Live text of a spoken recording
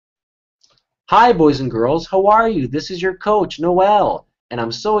Hi, boys and girls. How are you? This is your coach, Noel, and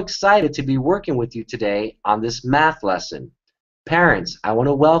I'm so excited to be working with you today on this math lesson. Parents, I want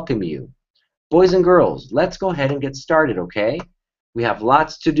to welcome you. Boys and girls, let's go ahead and get started, okay? We have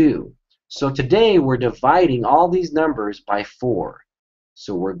lots to do. So today we're dividing all these numbers by 4.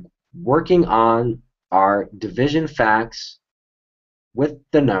 So we're working on our division facts with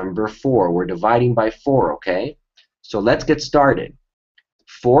the number 4. We're dividing by 4, okay? So let's get started.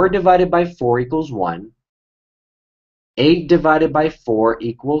 4 divided by 4 equals 1. 8 divided by 4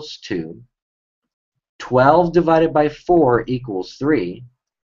 equals 2. 12 divided by 4 equals 3.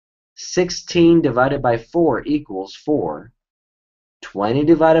 16 divided by 4 equals 4. 20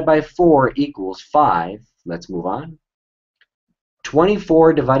 divided by 4 equals 5. Let's move on.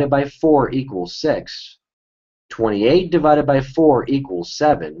 24 divided by 4 equals 6. 28 divided by 4 equals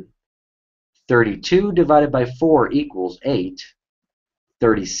 7. 32 divided by 4 equals 8.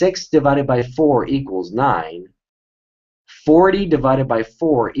 36 divided by 4 equals 9. 40 divided by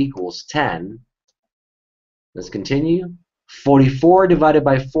 4 equals 10. Let's continue. 44 divided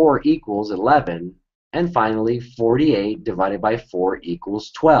by 4 equals 11. And finally, 48 divided by 4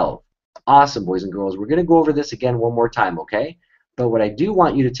 equals 12. Awesome, boys and girls. We're going to go over this again one more time, okay? But what I do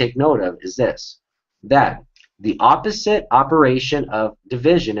want you to take note of is this, that the opposite operation of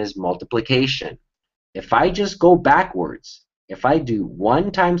division is multiplication. If I just go backwards, if I do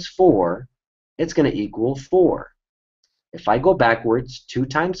 1 times 4, it's going to equal 4. If I go backwards, 2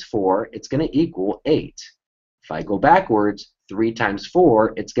 times 4, it's going to equal 8. If I go backwards, 3 times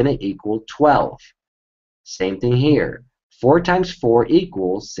 4, it's going to equal 12. Same thing here. 4 times 4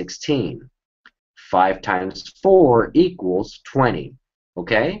 equals 16. 5 times 4 equals 20.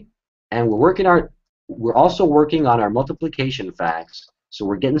 Okay? And we're also working on our multiplication facts, so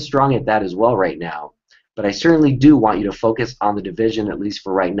we're getting strong at that as well right now. But I certainly do want you to focus on the division, at least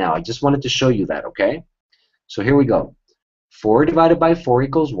for right now. I just wanted to show you that, okay? So here we go. 4 divided by 4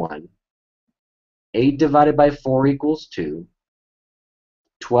 equals 1. 8 divided by 4 equals 2.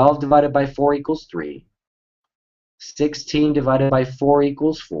 12 divided by 4 equals 3. 16 divided by 4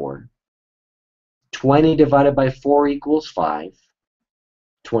 equals 4. 20 divided by 4 equals 5.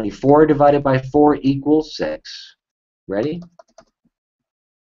 24 divided by 4 equals 6. Ready?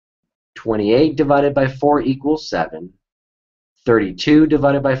 28 divided by 4 equals 7. 32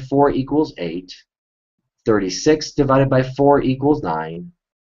 divided by 4 equals 8. 36 divided by 4 equals 9.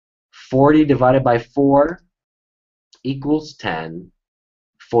 40 divided by 4 equals 10.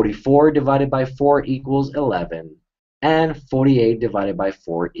 44 divided by 4 equals 11. And 48 divided by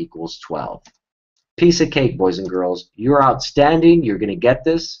 4 equals 12. Piece of cake, boys and girls. You're outstanding. You're going to get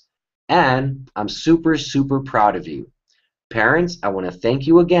this. And I'm super, super proud of you. Parents, I want to thank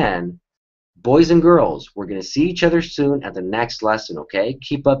you again. Boys and girls, we're going to see each other soon at the next lesson, okay?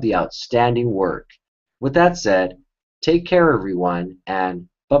 Keep up the outstanding work. With that said, take care, everyone, and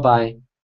bye-bye.